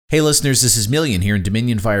Hey listeners, this is Million here in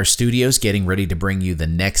Dominion Fire Studios, getting ready to bring you the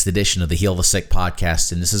next edition of the Heal the Sick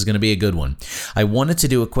podcast, and this is going to be a good one. I wanted to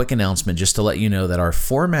do a quick announcement just to let you know that our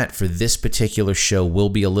format for this particular show will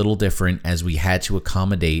be a little different, as we had to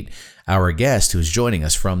accommodate our guest who is joining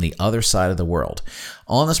us from the other side of the world.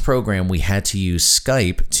 On this program, we had to use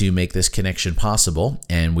Skype to make this connection possible,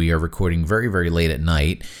 and we are recording very, very late at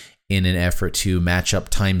night in an effort to match up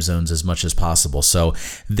time zones as much as possible. So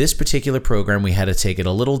this particular program, we had to take it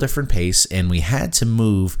a little different pace, and we had to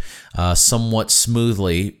move somewhat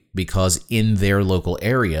smoothly because in their local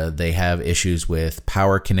area, they have issues with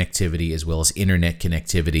power connectivity as well as internet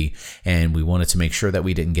connectivity, and we wanted to make sure that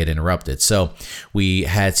we didn't get interrupted. So we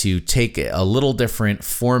had to take a little different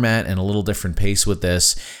format and a little different pace with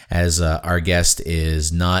this, as our guest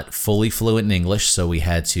is not fully fluent in English, so we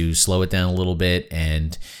had to slow it down a little bit,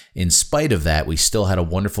 and in spite of that, we still had a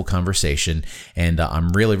wonderful conversation, and I'm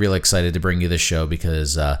really, really excited to bring you this show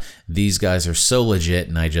because these guys are so legit,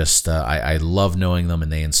 and I love knowing them,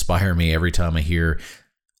 and they inspire me every time I hear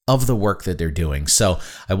of the work that they're doing. So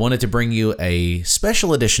I wanted to bring you a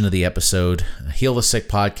special edition of the episode, Heal the Sick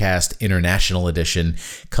Podcast International Edition,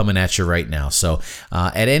 coming at you right now. So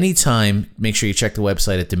at any time, make sure you check the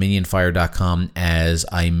website at dominionfire.com, as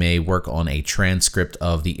I may work on a transcript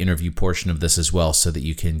of the interview portion of this as well, so that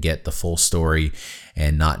you can get the full story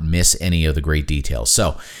and not miss any of the great details.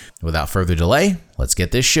 So without further delay, let's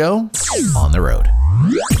get this show on the road.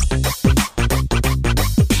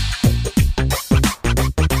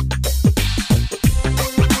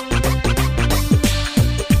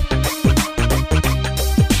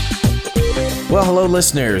 Well, hello,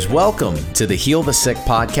 listeners. Welcome to the Heal the Sick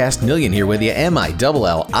podcast. Million here with you,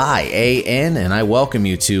 MILLIAN, and I welcome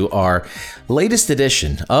you to our latest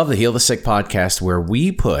edition of the Heal the Sick podcast, where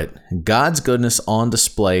we put God's goodness on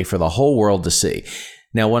display for the whole world to see.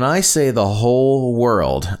 Now, when I say the whole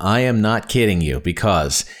world, I am not kidding you,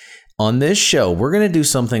 because on this show, we're going to do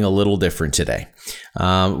something a little different today.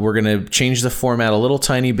 We're going to change the format a little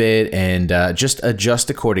tiny bit and just adjust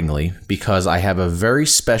accordingly, because I have a very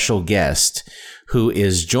special guest who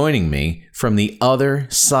is joining me from the other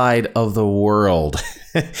side of the world.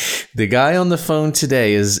 The guy on the phone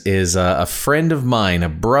today is a friend of mine, a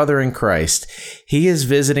brother in Christ. He is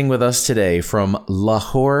visiting with us today from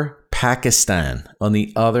Lahore, Pakistan, on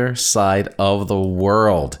the other side of the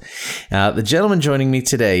world. The gentleman joining me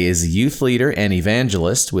today is a youth leader and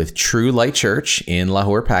evangelist with True Light Church in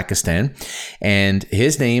Lahore, Pakistan, and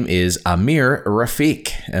his name is Amir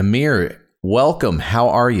Rafiq. Amir, welcome. How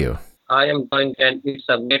are you? I am fine, and it's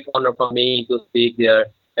a great honor for me to speak here.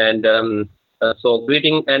 And so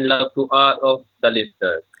greeting and love to all of the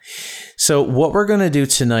listeners. So what we're going to do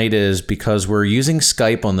tonight is, because we're using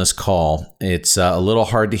Skype on this call, it's a little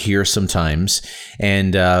hard to hear sometimes.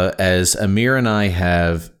 And as Amir and I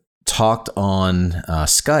have talked on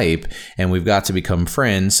Skype, and we've got to become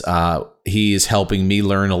friends, he is helping me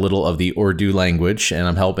learn a little of the Urdu language, and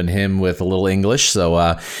I'm helping him with a little English.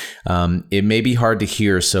 So it may be hard to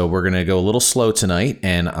hear. So we're going to go a little slow tonight,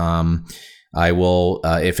 and I will,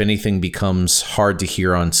 if anything becomes hard to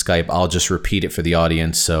hear on Skype, I'll just repeat it for the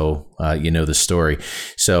audience so you know the story.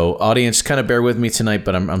 So audience, kind of bear with me tonight,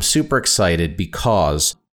 but I'm super excited,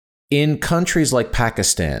 because in countries like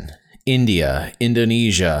Pakistan, India,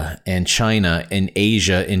 Indonesia, and China, and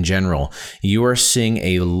Asia in general, you are seeing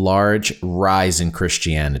a large rise in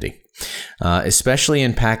Christianity. Especially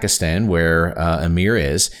in Pakistan, where Amir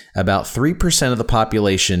is, about 3% of the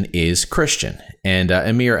population is Christian. And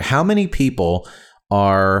Amir, what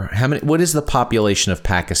is the population of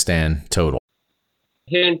Pakistan total?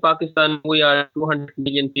 Here in Pakistan, we are 200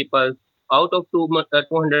 million people. Out of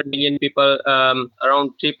 200 million people, around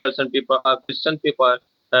 3% people are Christian people.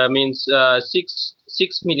 Means 6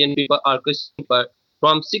 million people are Christian people.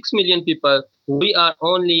 From 6 million people, we are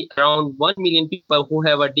only around 1 million people who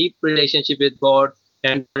have a deep relationship with God,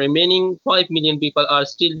 and the remaining 5 million people are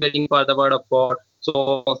still waiting for the word of God.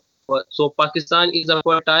 So Pakistan is a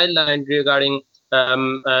fertile land regarding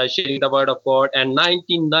sharing the word of God, and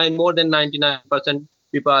more than 99%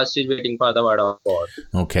 people are still waiting for the word of God.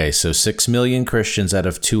 Okay, so 6 million Christians out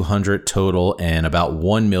of 200 total, and about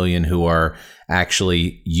 1 million who are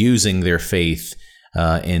actually using their faith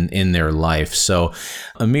in their life. So,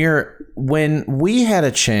 Amir, when we had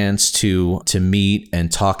a chance to meet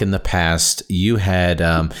and talk in the past, you had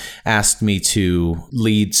asked me to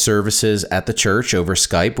lead services at the church over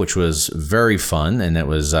Skype, which was very fun, and it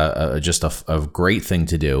was just a great thing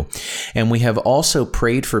to do. And we have also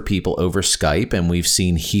prayed for people over Skype, and we've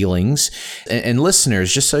seen healings. And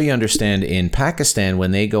listeners, just so you understand, in Pakistan,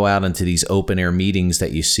 when they go out into these open air meetings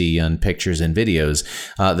that you see on pictures and videos,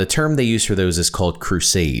 the term they use for those is called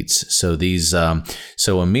crusades. So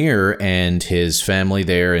so Amir and his family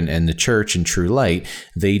there and the church in True Light,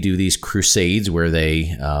 they do these crusades where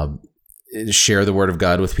they share the word of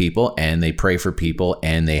God with people, and they pray for people,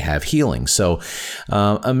 and they have healing. So,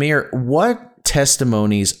 Amir, what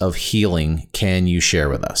testimonies of healing can you share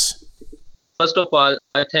with us? First of all,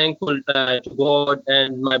 I'm thankful to God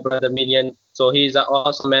and my brother Million. So he's an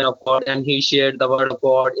awesome man of God, and he shared the word of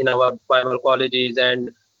God in our Bible colleges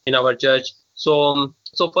and in our church. So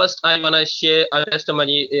first I want to share a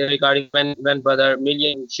testimony regarding when brother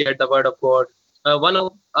Million shared the word of God. One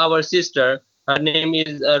of our sister, her name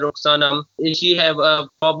is Roxana. She have a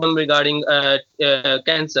problem regarding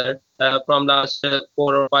cancer from last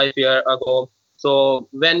 4 or 5 years ago. So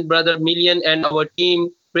when brother Million and our team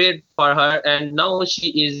prayed for her, and now she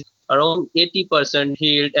is around 80%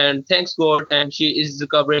 healed, and thanks God, and she is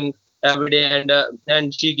recovering every day,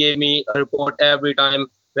 and she gave me a report every time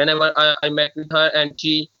whenever I met with her, and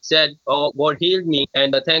she said, "Oh, God healed me,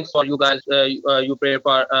 and thanks for you guys. You pray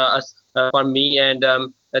for us for me," and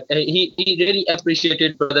he really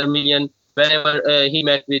appreciated brother Million whenever he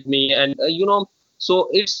met with me, and so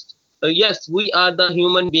it's. Yes, we are the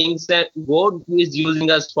human beings that God is using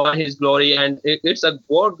us for His glory, and it's a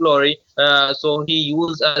God glory. So He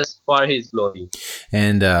used us for His glory.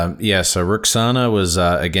 And so Roxana was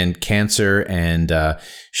again cancer, and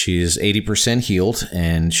she's 80% healed,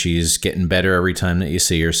 and she's getting better every time that you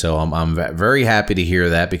see her. So I'm very happy to hear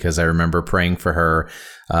that, because I remember praying for her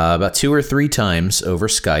about 2 or 3 times over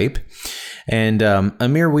Skype. And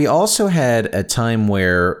Amir, we also had a time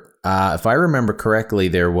where, if I remember correctly,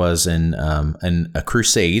 there was a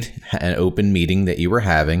crusade, an open meeting that you were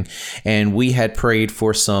having, and we had prayed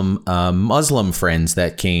for some Muslim friends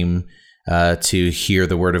that came to hear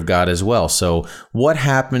the word of God as well. So what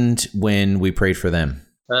happened when we prayed for them?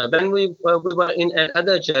 When we were in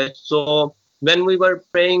another church, so when we were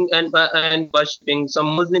praying and worshiping, some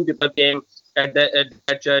Muslim people came at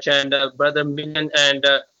that church, and brother Million, and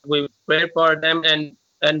we prayed for them, and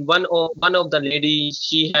one of the ladies,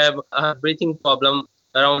 she have a breathing problem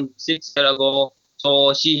around 6 years ago.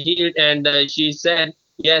 So she healed, and she said,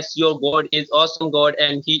 "Yes, your God is awesome God,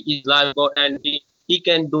 and He is live God, and He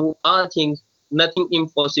can do all things. Nothing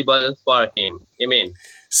impossible for Him." Amen.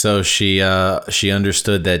 So she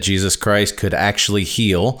understood that Jesus Christ could actually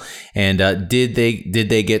heal. And did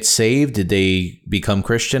they get saved? Did they become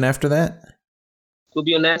Christian after that? To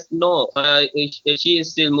be honest, no. She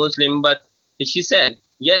is still Muslim, but she said,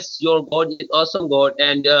 "Yes, your God is awesome God,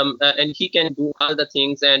 and He can do all the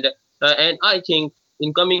things, and I think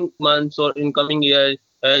in coming months or in coming years,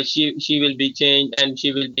 she will be changed, and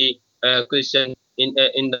she will be Christian in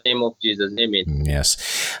the name of Jesus." Amen. Yes,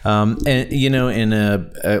 and in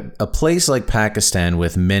a place like Pakistan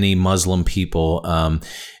with many Muslim people,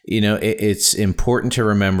 it's important to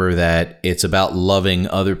remember that it's about loving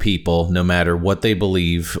other people, no matter what they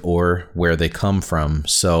believe or where they come from.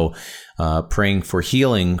 So, praying for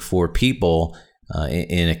healing for people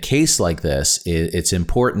in a case like this, it's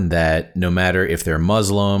important that no matter if they're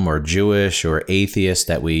Muslim or Jewish or atheist,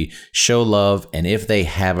 that we show love, and if they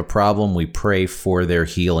have a problem, we pray for their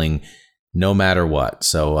healing, no matter what.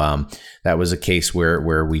 So that was a case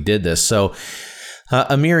where we did this. So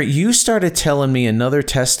Amir, you started telling me another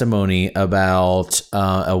testimony about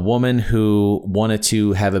a woman who wanted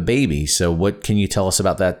to have a baby. So what can you tell us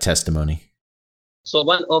about that testimony? So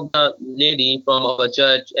one of the lady from our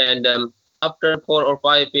church, and after 4 or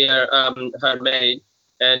 5 years, her married,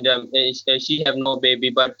 and she have no baby,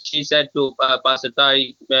 but she said to Pastor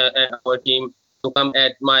Tariq and our team to come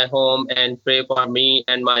at my home and pray for me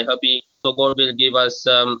and my hubby, so God will give us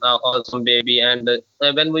awesome baby. And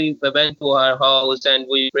when we went to her house and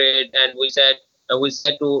we prayed, and we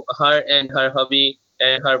said to her and her hubby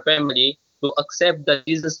and her family to accept the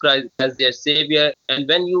Jesus Christ as their Savior. And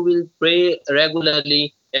when you will pray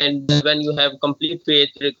regularly, and when you have complete faith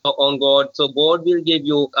on God, so God will give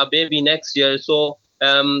you a baby next year. So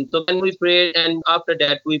when we prayed, and after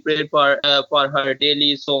that we prayed for her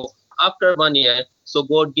daily. So after 1 year, so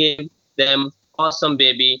God gave them awesome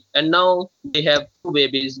baby, and now they have 2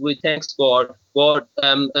 babies. We thanks God. God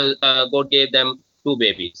gave them 2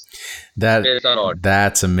 babies.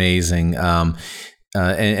 That's amazing.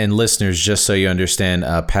 And listeners, just so you understand,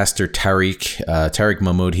 Pastor Tariq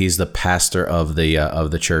Mahmoud, he's the pastor of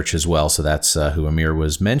the church as well. So that's who Amir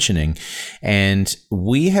was mentioning. And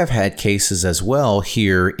we have had cases as well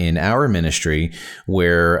here in our ministry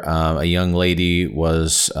where a young lady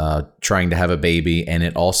was trying to have a baby, and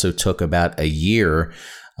it also took about a year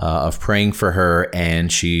of praying for her,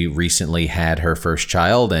 and she recently had her first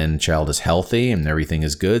child, and child is healthy and everything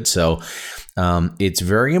is good. So it's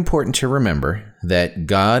very important to remember that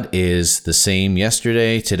God is the same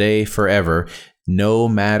yesterday, today, forever, no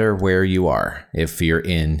matter where you are. If you're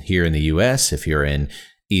here in the U.S., if you're in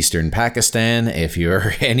Eastern Pakistan, if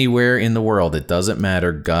you're anywhere in the world, it doesn't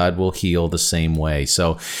matter. God will heal the same way.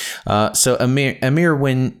 So Amir,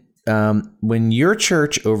 when your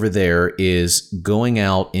church over there is going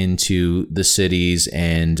out into the cities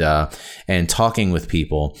and talking with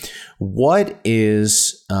people, what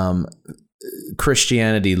is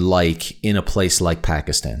Christianity like in a place like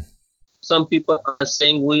Pakistan? Some people are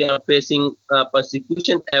saying we are facing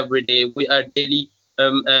persecution every day. We are daily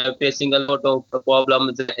facing a lot of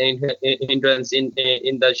problems and hindrance in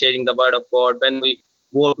the sharing the word of God when we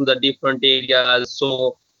go to the different areas.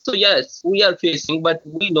 So yes, we are facing, but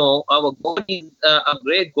we know our God is a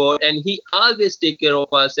great God, and He always take care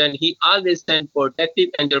of us, and He always send protective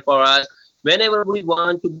angel for us. Whenever we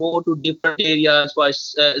want to go to different areas for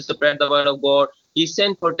spread the word of God, He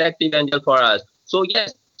send protective angel for us. So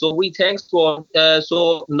yes, so we thanks God.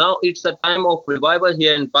 So now it's a time of revival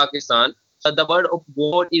here in Pakistan. The word of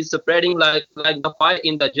God is spreading like the fire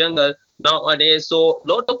in the jungle nowadays. So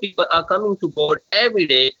a lot of people are coming to God every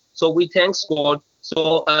day. So we thanks God.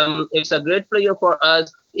 So it's a great prayer for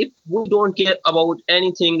us. If we don't care about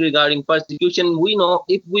anything regarding persecution, we know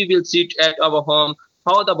if we will sit at our home,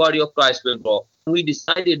 how the body of Christ will grow. We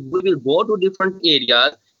decided we will go to different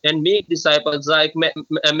areas and make disciples like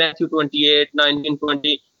Matthew 28, 19,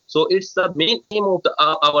 20. So it's the main aim of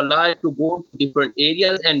our life to go to different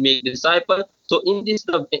areas and make disciples. So in this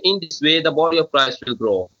way, the body of Christ will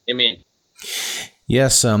grow. Amen.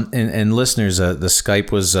 Yes, and listeners, the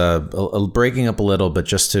Skype was breaking up a little, but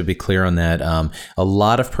just to be clear on that, a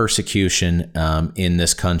lot of persecution in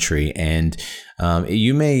this country, and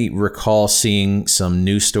you may recall seeing some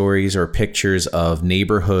news stories or pictures of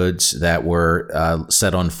neighborhoods that were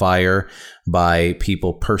set on fire by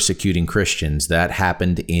people persecuting Christians. That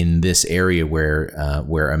happened in this area where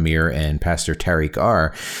Amir and Pastor Tariq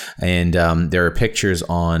are, and there are pictures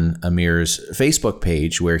on Amir's Facebook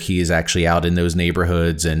page where he is actually out in those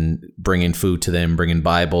neighborhoods and bringing food to them, bringing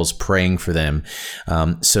Bibles, praying for them.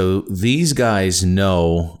 So these guys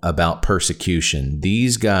know about persecution.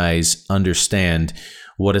 These guys understand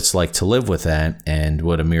what it's like to live with that. And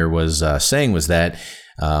what Amir was saying was that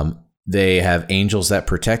they have angels that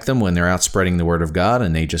protect them when they're out spreading the word of God,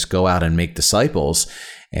 and they just go out and make disciples.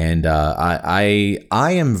 And I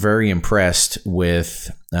am very impressed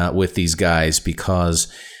with these guys because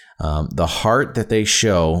the heart that they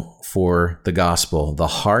show for the gospel, the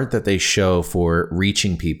heart that they show for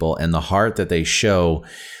reaching people, and the heart that they show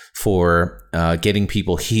for getting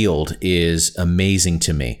people healed is amazing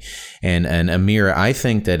to me. And Amir, I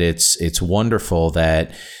think that it's wonderful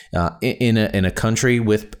that in a country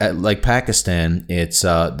with like Pakistan, it's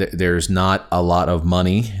there's not a lot of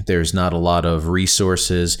money, there's not a lot of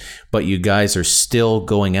resources, but you guys are still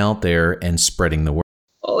going out there and spreading the word.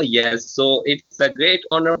 Oh yes, so it's a great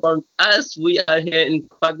honor for us. We are here in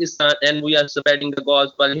Pakistan and we are spreading the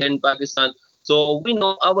gospel here in Pakistan. So we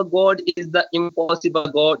know our God is the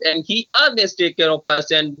impossible God, and He always take care of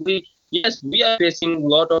us. And we are facing a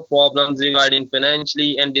lot of problems regarding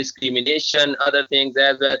financially and discrimination, other things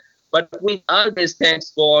as well. But we always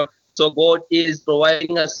thanks God. So God is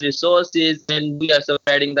providing us resources, and we are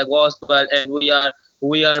spreading the gospel, and we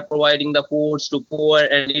are providing the foods to poor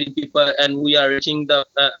and needy people, and we are reaching the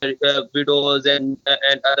widows and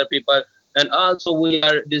other people. And also we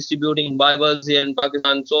are distributing Bibles here in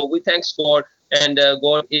Pakistan. So we thanks God, and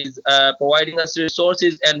God is providing us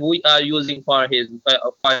resources, and we are using for His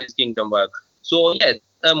kingdom work. So yes,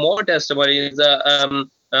 more testimonies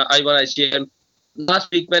I want to share. Last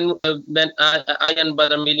week when I and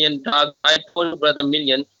Brother Million talked, I told Brother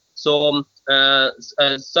Million. So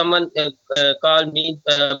someone called me.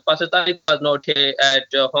 Pastor Tariq was not here at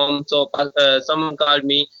home, so someone called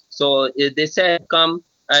me. So they said, "Come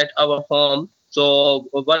at our home." So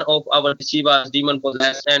one of our she was demon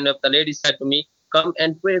possessed, and the lady said to me, "Come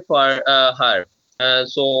and pray for her."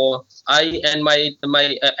 So I and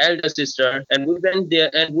my elder sister, and we went there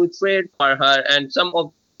and we prayed for her, and some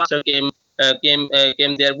of the pastor came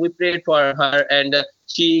there. We prayed for her, and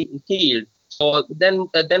she healed. So then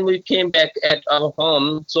we came back at our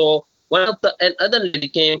home. So one of the another lady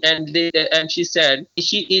came, and she said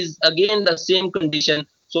she is again the same condition.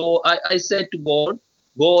 So I said to God,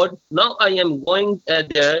 now I am going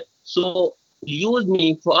there. So use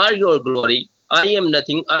me for your glory. I am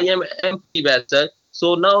nothing. I am empty vessel.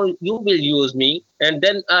 So now you will use me. And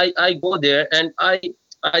then I go there, and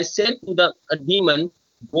I said to the demon,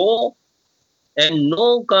 go and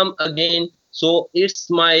no come again. So it's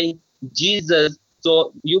my Jesus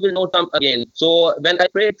so you will not come again. So when I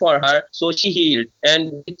prayed for her, so she healed,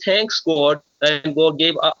 and thanks God, and God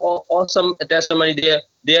gave a awesome testimony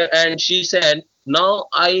there, and she said, now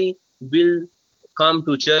I will come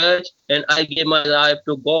to church, and I gave my life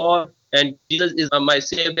to God, and Jesus is my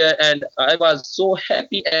savior. And I was so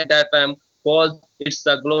happy at that time, because it's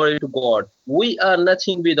the glory to God. We are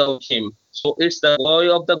nothing without him. So it's the glory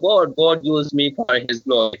of the God. God used me for his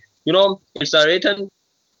glory. It's written,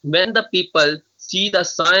 when the people see the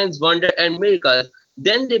signs, wonder, and miracles,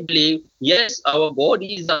 then they believe, yes, our God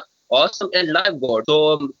is an awesome and live God.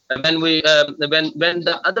 So when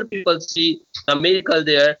the other people see the miracle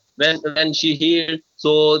there, when she healed,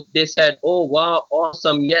 so they said, oh wow,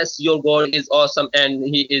 awesome, yes, your God is awesome, and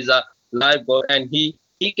he is a live God, and he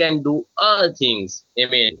can do all things.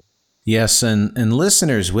 Amen. Yes, and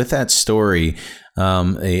listeners, with that story,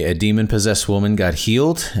 a demon-possessed woman got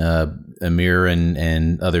healed. Amir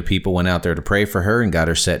and other people went out there to pray for her and got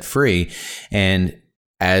her set free. And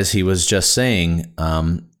as he was just saying,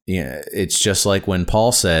 it's just like when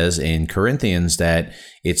Paul says in Corinthians that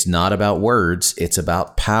it's not about words, it's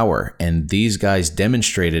about power. And these guys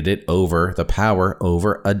demonstrated it over the power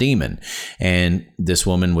over a demon. And this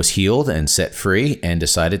woman was healed and set free and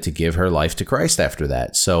decided to give her life to Christ after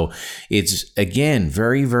that. So it's, again,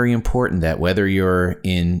 very, very important that whether you're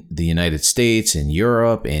in the United States, in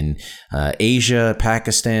Europe, in Asia,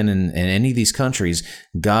 Pakistan, and any of these countries,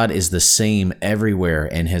 God is the same everywhere,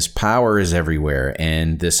 and his power is everywhere.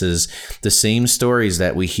 And this is the same stories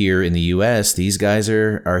that we hear in the U.S. These guys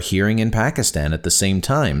are hearing in Pakistan at the same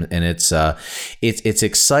time. And it's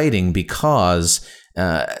exciting because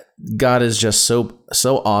God is just so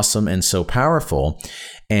awesome and so powerful.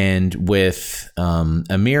 And with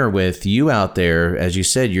Amir, with you out there, as you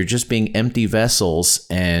said, you're just being empty vessels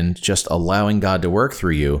and just allowing God to work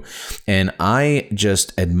through you. And I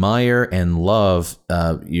just admire and love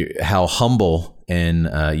how humble and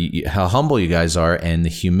how humble you guys are, and the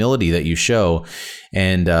humility that you show.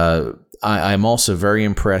 And I'm also very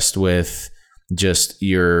impressed with just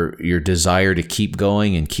your desire to keep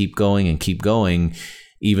going and keep going and keep going,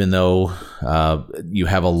 even though you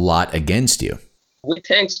have a lot against you. We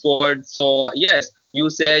thanks God. So yes,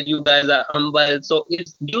 you said you guys are humble. So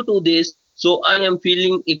it's due to this. So I am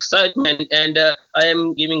feeling excitement, and I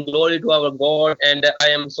am giving glory to our God, and I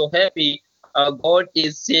am so happy. God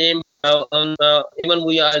is same. Even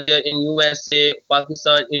we are there in USA,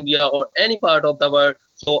 Pakistan, India, or any part of the world.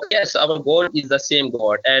 So yes, our God is the same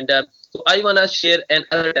God. And so I wanna share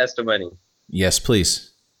another testimony. Yes,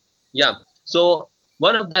 please. Yeah. So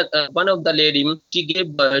one of the lady, she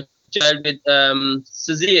gave birth child with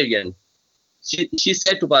cesarean. She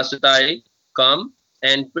said to Pastor Tariq, come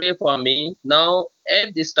and pray for me. Now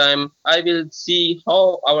at this time, I will see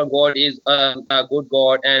how our God is a good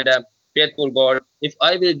God and a faithful God if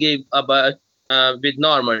I will give a birth with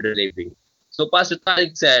normal delivery. So Pastor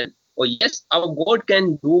Tariq said, oh yes, our God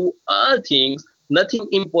can do all things, nothing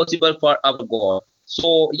impossible for our God.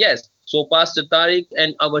 So yes, so Pastor Tariq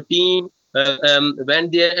and our team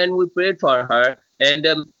went there, and we prayed for her. And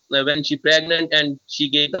when she pregnant and she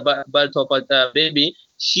gave the birth of a baby,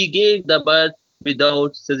 she gave the birth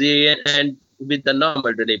without cesarean and with the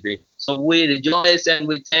normal delivery. So we rejoice and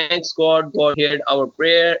we thanks God. God heard our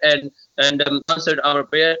prayer and answered our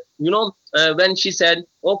prayer. When she said,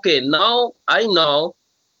 okay, now I know,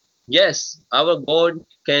 yes, our God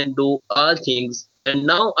can do all things, and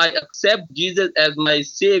now I accept Jesus as my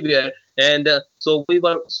Savior. And so we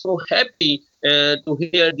were so happy to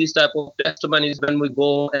hear this type of testimonies when we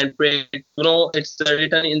go and pray. It's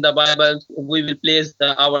written in the Bible, we will place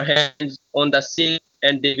our hands on the sick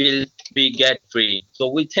and they will be get free. So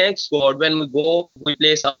we thanks God. When we go, we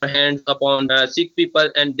place our hands upon sick people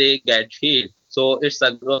and they get healed. So it's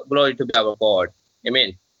a glory to be our God.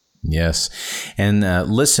 Amen. Yes. And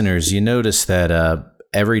listeners, you notice that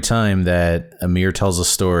every time that Amir tells a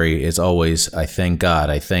story, it's always, I thank God.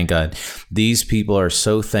 I thank God. These people are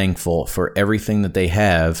so thankful for everything that they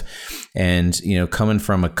have. And, coming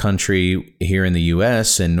from a country here in the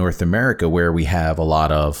U.S. and North America where we have a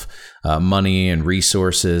lot of money and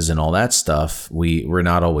resources and all that stuff, we're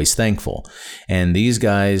not always thankful. And these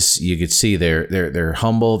guys, you could see they're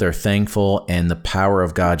humble, they're thankful, and the power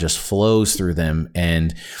of God just flows through them.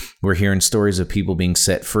 And we're hearing stories of people being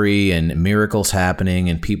set free and miracles happening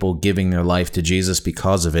and people giving their life to Jesus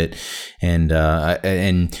because of it. And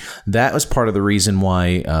that was part of the reason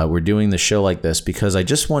why we're doing the show like this, because I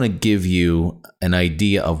just want to give you an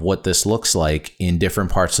idea of what this looks like in different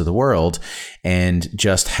parts of the world and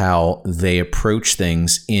just how how they approach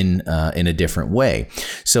things in a different way.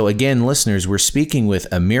 So again, listeners, we're speaking with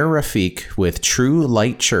Amir Rafiq with True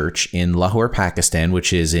Light Church in Lahore, Pakistan,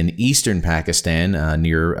 which is in eastern Pakistan,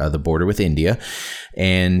 near the border with India.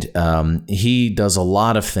 And he does a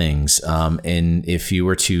lot of things. And if you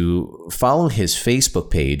were to follow his Facebook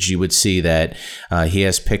page, you would see that he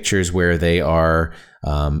has pictures where they are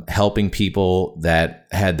helping people that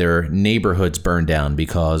had their neighborhoods burned down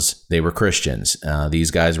because they were Christians.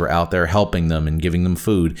 These guys were out there helping them and giving them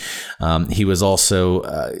food. He was also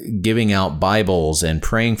giving out Bibles and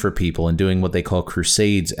praying for people and doing what they call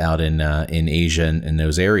crusades out in Asia and in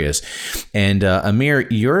those areas. And Amir,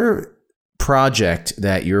 your project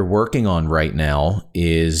that you're working on right now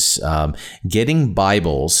is getting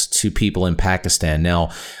Bibles to people in Pakistan. Now,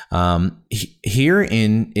 here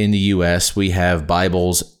in the U.S., we have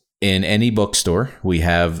Bibles in any bookstore. We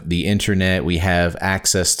have the internet. We have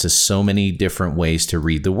access to so many different ways to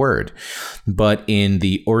read the Word. But in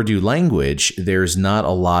the Urdu language, there's not a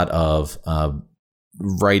lot of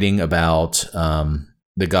writing about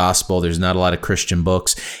the gospel. There's not a lot of Christian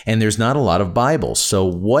books, and there's not a lot of Bibles. So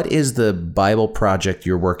what is the Bible project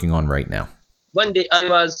you're working on right now? One day I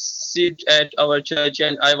was sit at our church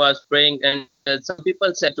and I was praying, and some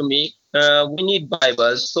people said to me, we need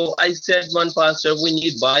Bibles. So I said, one pastor, we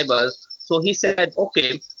need Bibles. So he said,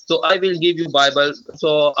 okay, so I will give you Bible.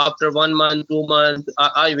 So after 1 month, 2 months,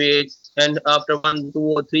 I wait. And after 1, 2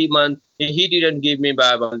 or 3 months, he didn't give me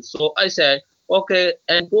Bible. So I said, okay.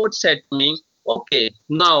 And God said to me, okay,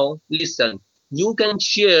 now listen, you can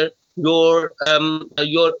share your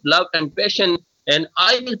love and passion, and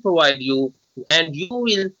I will provide you, and you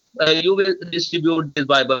will distribute this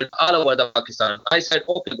Bible all over the Pakistan. I said,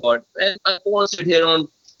 okay, God. And I posted here on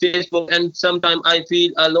Facebook, and sometimes I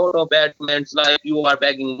feel a lot of bad comments like you are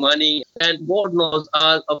begging money, and God knows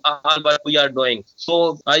all what we are doing.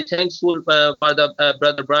 So I thankful for the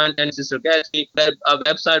brother Brian and sister Kathy. A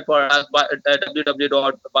website for us,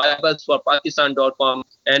 www.biblesforpakistan.com,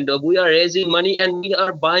 and we are raising money, and we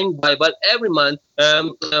are buying Bible every month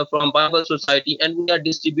from Bible Society, and we are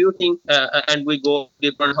distributing, and we go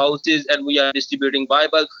different houses and we are distributing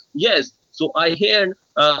Bible. Yes. So I hear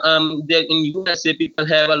that in USA people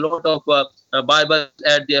have a lot of Bibles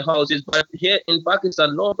at their houses, but here in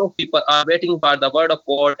Pakistan, a lot of people are waiting for the word of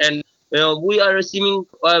God, and we are receiving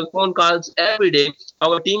phone calls every day.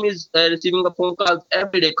 Our team is receiving phone calls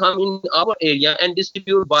every day. Come in our area and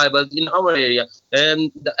distribute Bibles in our area.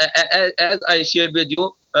 And as I shared with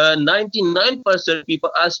you, 99%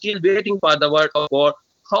 people are still waiting for the word of God.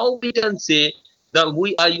 How we can say that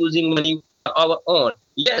we are using money our own?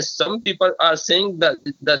 Yes, some people are saying that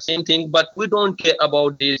the same thing, but we don't care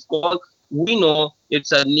about this call. We know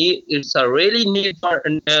it's a need. It's a really need for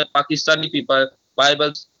Pakistani people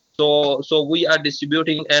Bibles. So we are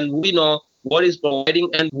distributing, and we know what is providing,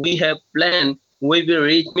 and we have planned. We will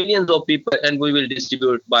reach millions of people, and we will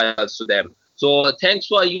distribute Bibles to them. So thanks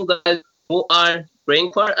for you guys who are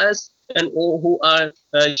praying for us and who are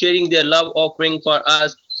sharing their love offering for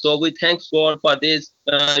us. So we thank God for this.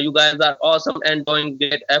 You guys are awesome and doing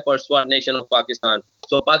great efforts for our nation of Pakistan.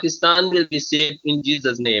 So Pakistan will be saved in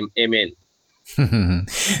Jesus' name. Amen.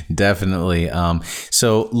 Definitely.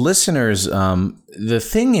 So listeners, the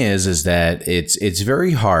thing is that it's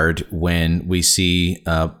very hard when we see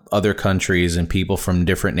other countries and people from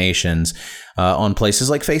different nations on places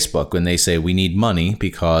like Facebook when they say we need money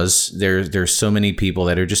because there's so many people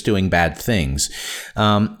that are just doing bad things.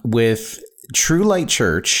 With True Light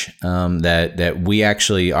Church, that we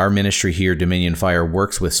actually, our ministry here, Dominion Fire,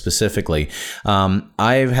 works with specifically.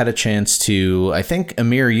 I've had a chance to, I think,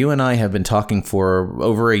 Amir, you and I have been talking for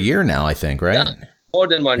over a year now, I think, right? Yeah, more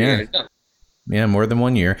than 1 year. Yeah, more than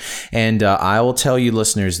 1 year. And I will tell you,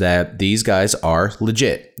 listeners, that these guys are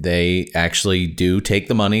legit. They actually do take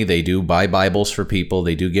the money. They do buy Bibles for people.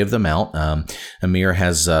 They do give them out. Amir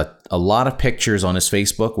has a lot of pictures on his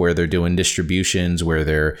Facebook where they're doing distributions, where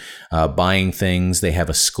they're buying things. They have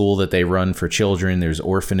a school that they run for children. There's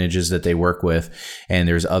orphanages that they work with. And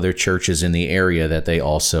there's other churches in the area that they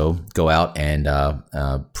also go out and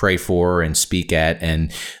pray for and speak at.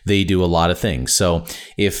 And they do a lot of things. So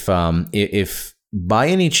if by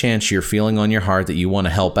any chance you're feeling on your heart that you want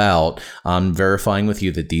to help out, I'm verifying with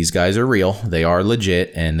you that these guys are real. They are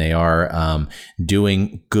legit, and they are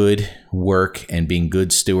doing good work and being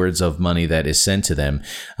good stewards of money that is sent to them,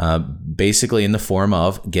 basically in the form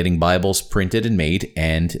of getting Bibles printed and made,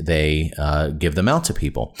 and they give them out to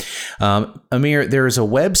people. Amir, there is a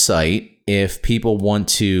website if people want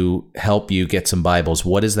to help you get some Bibles.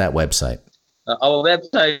 What is that website? Our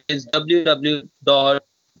website is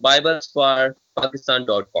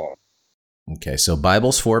www.biblesforpakistan.com. Okay, so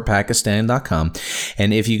BiblesForPakistan.com.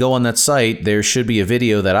 And if you go on that site, there should be a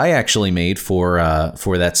video that I actually made for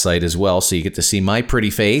that site as well. So you get to see my pretty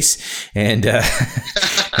face and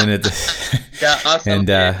Awesome.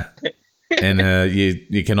 and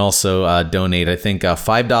you can also donate. I think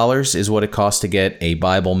 $5 is what it costs to get a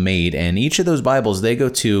Bible made. And each of those Bibles, they go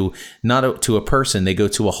to not to a person, they go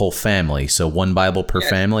to a whole family. So one Bible per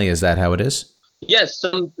family. Is that how it is? Yes,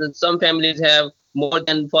 some families have more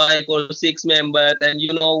than 5 or 6 members, and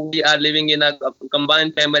we are living in a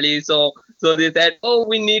combined family. So they said, oh,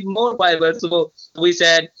 we need more Bibles. So we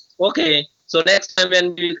said, okay, so next time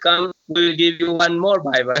when we will come, we will give you one more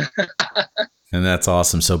Bible. And that's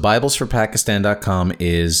awesome. So BiblesForPakistan.com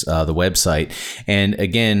is the website. And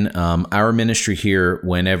again, our ministry here,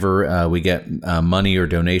 whenever we get money or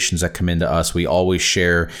donations that come into us, we always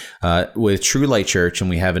share with True Light Church. And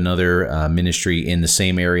we have another ministry in the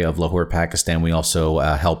same area of Lahore, Pakistan. We also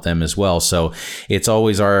help them as well. So it's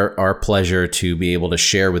always our pleasure to be able to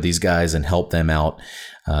share with these guys and help them out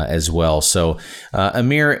as well. So,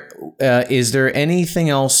 Amir, is there anything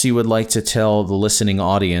else you would like to tell the listening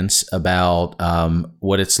audience about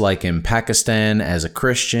what it's like in Pakistan as a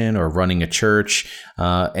Christian or running a church?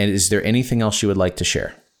 And is there anything else you would like to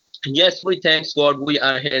share? Yes, we thank God we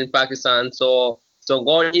are here in Pakistan. So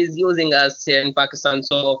God is using us here in Pakistan.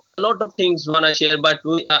 So a lot of things want to share, but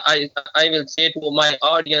I will say to my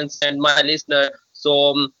audience and my listener.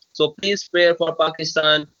 So please pray for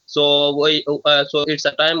Pakistan. So it's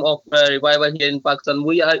a time of revival here in Pakistan.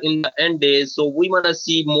 We are in the end days, so we want to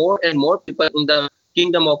see more and more people in the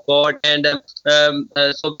kingdom of God. And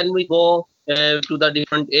so when we go to the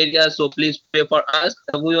different areas, so please pray for us.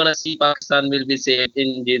 We want to see Pakistan will be saved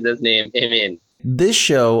in Jesus' name. Amen. This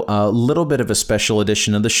show, a little bit of a special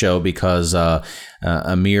edition of the show because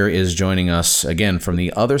Amir is joining us again from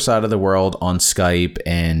the other side of the world on Skype,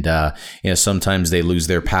 and sometimes they lose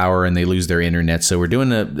their power and they lose their internet. So we're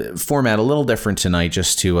doing a format a little different tonight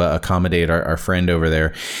just to accommodate our friend over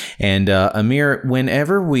there. And Amir,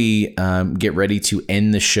 whenever we get ready to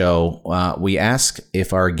end the show, we ask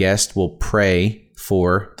if our guest will pray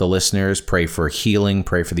for the listeners, pray for healing,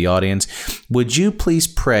 pray for the audience. Would you please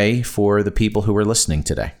pray for the people who are listening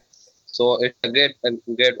today? So it's a great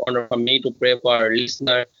honor for me to pray for our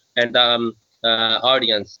listener and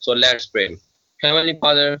audience. So let's pray. Heavenly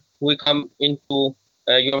Father, we come into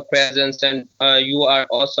your presence, and you are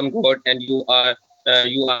awesome God, and you are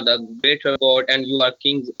the greater God, and you are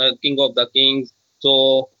King of the kings.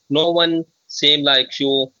 So no one same like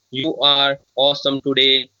you. You are awesome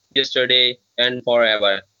today, yesterday, and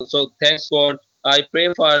forever. So thanks God. I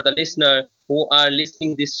pray for the listener who are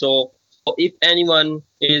listening this show. So if anyone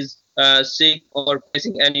is sick or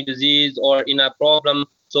facing any disease or in a problem,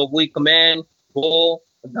 so we command go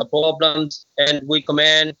the problems, and we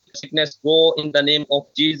command sickness go in the name of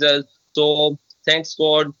Jesus. So thanks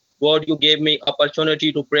God. God, you gave me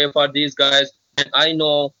opportunity to pray for these guys, and I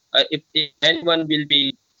know if anyone will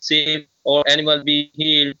be saved or anyone will be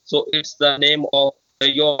healed, so it's the name of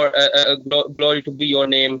your glory to be your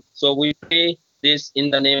name. So we pray this in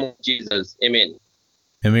the name of Jesus. Amen.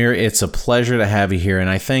 Amir, it's a pleasure to have you here, and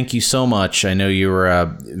I thank you so much. I know you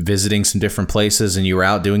were visiting some different places, and you were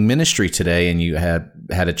out doing ministry today, and you had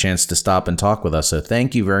a chance to stop and talk with us. So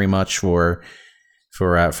thank you very much for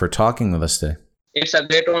talking with us today. It's a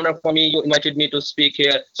great honor for me. You invited me to speak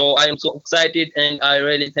here, so I am so excited, and I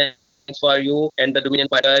really thanks for you and the Dominion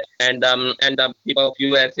Fire and the people of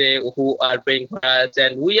USA who are praying for us,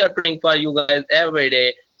 and we are praying for you guys every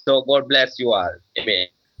day. So God bless you all. Amen.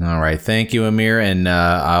 All right. Thank you, Amir, and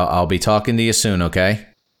I'll be talking to you soon, okay?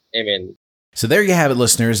 Amen. So there you have it,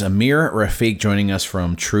 listeners. Amir Rafiq joining us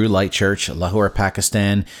from True Light Church, Lahore,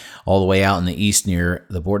 Pakistan, all the way out in the east near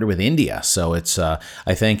the border with India. So it's I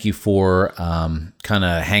thank you for kind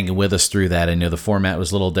of hanging with us through that. I know the format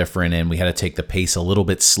was a little different, and we had to take the pace a little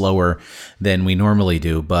bit slower than we normally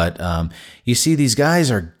do. But you see, these guys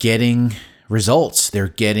are getting results. They're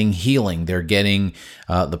getting healing. They're getting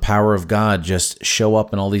the power of God just show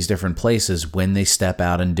up in all these different places when they step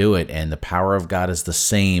out and do it. And the power of God is the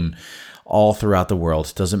same all throughout the world.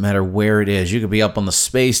 It doesn't matter where it is. You could be up on the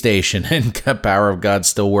space station and the power of God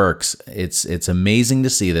still works. It's amazing to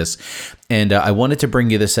see this. And I wanted to bring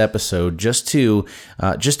you this episode just to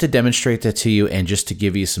demonstrate that to you, and just to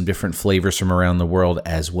give you some different flavors from around the world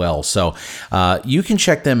as well. So you can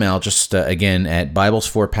check them out just again at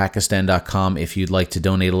BiblesForPakistan.com if you'd like to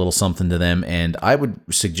donate a little something to them. And I would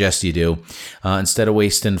suggest you do, instead of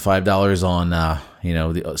wasting $5 on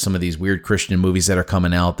some of these weird Christian movies that are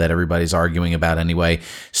coming out that everybody's arguing about anyway.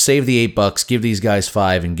 Save the $8, give these guys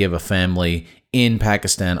 $5, and give a family in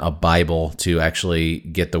Pakistan a Bible to actually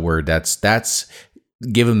get the word. That's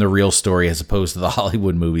give them the real story as opposed to the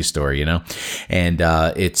Hollywood movie story, and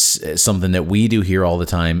it's something that we do here all the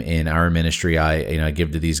time in our ministry. I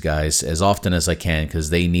give to these guys as often as I can because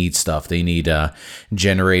they need stuff. They need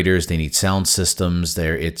generators. They need sound systems.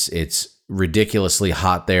 It's ridiculously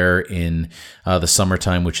hot there in the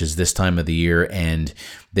summertime, which is this time of the year, and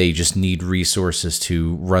they just need resources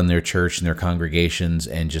to run their church and their congregations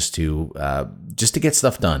and just to get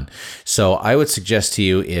stuff done. So I would suggest to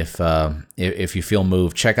you, if you feel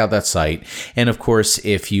moved, check out that site. And of course,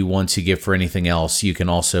 if you want to give for anything else, you can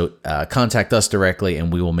also contact us directly,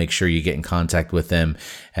 and we will make sure you get in contact with them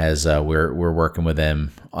as we're working with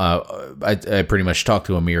them. I pretty much talk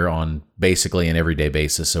to Amir on basically an everyday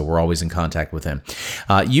basis, so we're always in contact with him.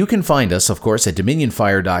 You can find us, of course, at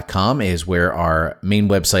DominionFire.com is where our main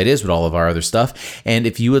website is with all of our other stuff. And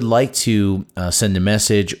if you would like to send a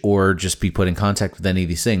message or just be put in contact with any of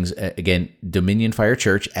these things, again,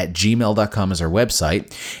 DominionFireChurch@gmail.com is our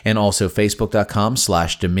website, and also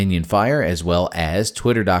Facebook.com/DominionFire, as well as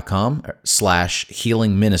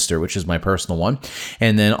Twitter.com/HealingMinister, which is my personal one.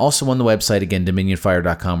 And then also on the website, again,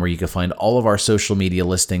 DominionFire.com, where you can find all of our social media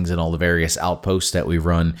listings and all the various outposts that we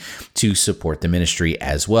run to support the ministry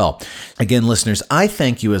as well. Again, listeners, I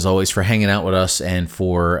thank you as always for hanging out with us and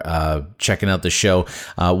for checking out the show.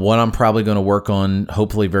 What I'm probably going to work on,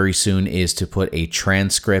 hopefully very soon, is to put a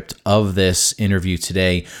transcript of this interview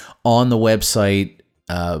today on the website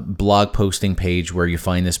blog posting page where you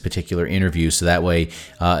find this particular interview. So that way,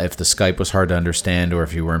 if the Skype was hard to understand or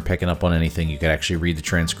if you weren't picking up on anything, you could actually read the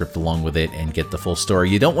transcript along with it and get the full story.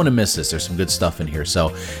 You don't want to miss this. There's some good stuff in here.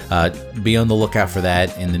 So be on the lookout for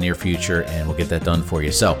that in the near future, and we'll get that done for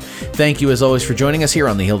you. So thank you as always for joining us here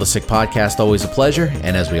on the Heal the Sick podcast. Always a pleasure.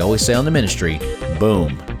 And as we always say on the ministry,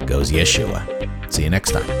 boom goes Yeshua. See you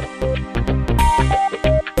next time.